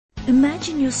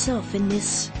Imagine yourself in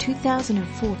this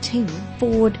 2014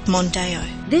 Ford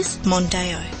Mondeo. This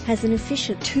Mondeo has an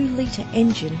efficient 2-litre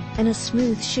engine and a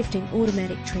smooth shifting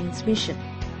automatic transmission.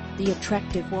 The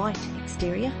attractive white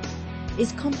exterior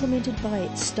is complemented by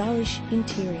its stylish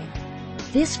interior.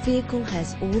 This vehicle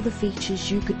has all the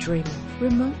features you could dream of: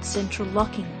 remote central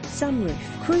locking,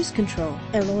 sunroof, cruise control,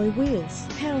 alloy wheels,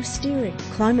 power steering,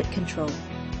 climate control,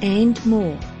 and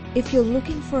more. If you're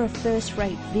looking for a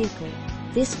first-rate vehicle,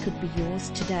 this could be yours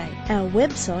today. Our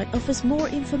website offers more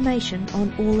information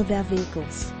on all of our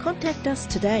vehicles. Contact us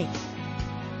today.